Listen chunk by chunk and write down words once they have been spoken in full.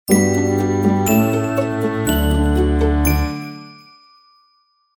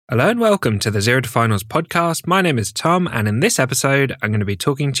Hello and welcome to the Zero to Finals podcast. My name is Tom, and in this episode, I'm going to be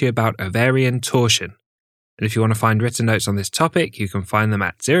talking to you about ovarian torsion. And if you want to find written notes on this topic, you can find them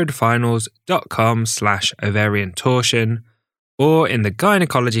at zerotofinals.com/ovarian torsion or in the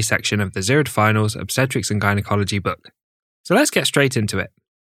gynecology section of the Zero to Finals Obstetrics and Gynecology book. So let's get straight into it.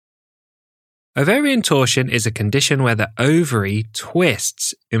 Ovarian torsion is a condition where the ovary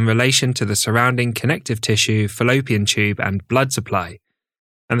twists in relation to the surrounding connective tissue, fallopian tube, and blood supply.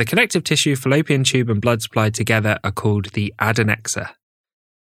 And the connective tissue, fallopian tube, and blood supply together are called the adnexa.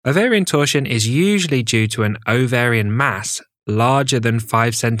 Ovarian torsion is usually due to an ovarian mass larger than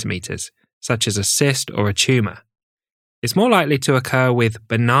 5 centimeters, such as a cyst or a tumor. It's more likely to occur with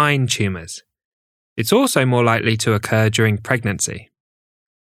benign tumors. It's also more likely to occur during pregnancy.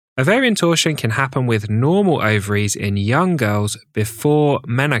 Ovarian torsion can happen with normal ovaries in young girls before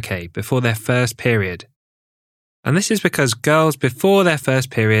menarche, before their first period. And this is because girls before their first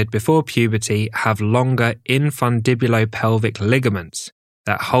period, before puberty, have longer infundibulopelvic ligaments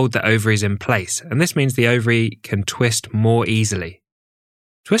that hold the ovaries in place, and this means the ovary can twist more easily.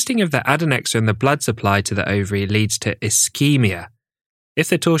 Twisting of the adnexa and the blood supply to the ovary leads to ischemia. If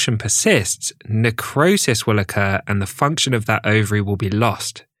the torsion persists, necrosis will occur and the function of that ovary will be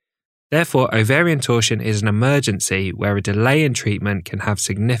lost. Therefore, ovarian torsion is an emergency where a delay in treatment can have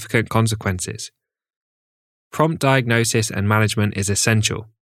significant consequences. Prompt diagnosis and management is essential.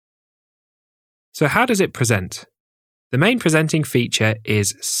 So how does it present? The main presenting feature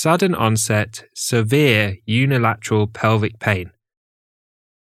is sudden onset, severe unilateral pelvic pain.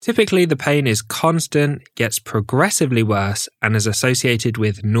 Typically, the pain is constant, gets progressively worse, and is associated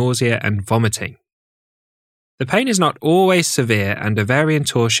with nausea and vomiting. The pain is not always severe, and ovarian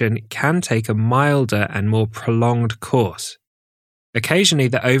torsion can take a milder and more prolonged course. Occasionally,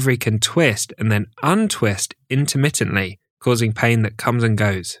 the ovary can twist and then untwist intermittently, causing pain that comes and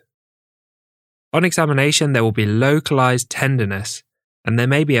goes. On examination, there will be localized tenderness, and there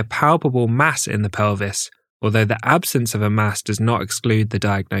may be a palpable mass in the pelvis, although the absence of a mass does not exclude the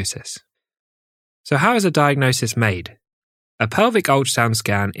diagnosis. So how is a diagnosis made? A pelvic ultrasound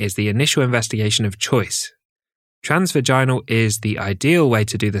scan is the initial investigation of choice. Transvaginal is the ideal way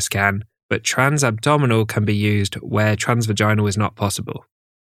to do the scan, but transabdominal can be used where transvaginal is not possible.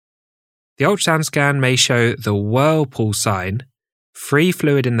 The ultrasound scan may show the whirlpool sign, free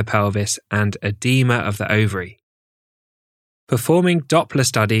fluid in the pelvis, and edema of the ovary. Performing Doppler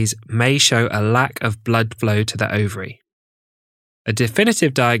studies may show a lack of blood flow to the ovary. A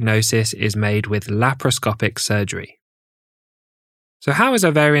definitive diagnosis is made with laparoscopic surgery. So how is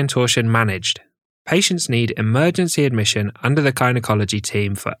ovarian torsion managed? Patients need emergency admission under the gynecology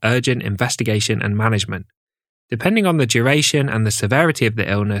team for urgent investigation and management. Depending on the duration and the severity of the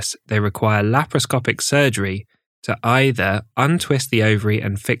illness, they require laparoscopic surgery to either untwist the ovary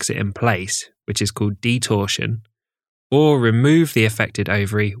and fix it in place, which is called detorsion, or remove the affected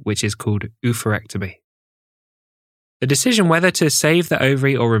ovary, which is called oophorectomy. The decision whether to save the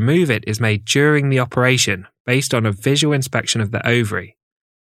ovary or remove it is made during the operation, based on a visual inspection of the ovary.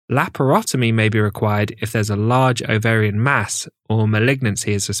 Laparotomy may be required if there's a large ovarian mass or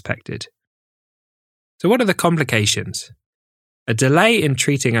malignancy is suspected. So what are the complications? A delay in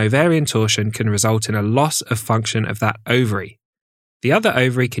treating ovarian torsion can result in a loss of function of that ovary. The other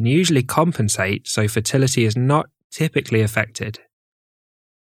ovary can usually compensate, so fertility is not typically affected.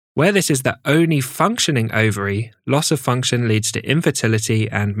 Where this is the only functioning ovary, loss of function leads to infertility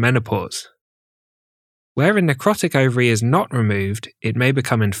and menopause. Where a necrotic ovary is not removed, it may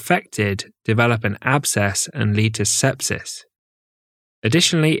become infected, develop an abscess, and lead to sepsis.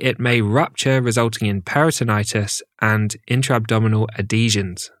 Additionally, it may rupture, resulting in peritonitis and intra-abdominal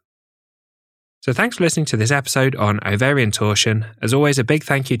adhesions. So thanks for listening to this episode on ovarian torsion. As always, a big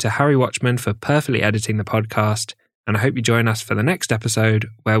thank you to Harry Watchman for perfectly editing the podcast, and I hope you join us for the next episode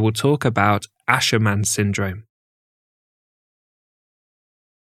where we'll talk about Asherman syndrome.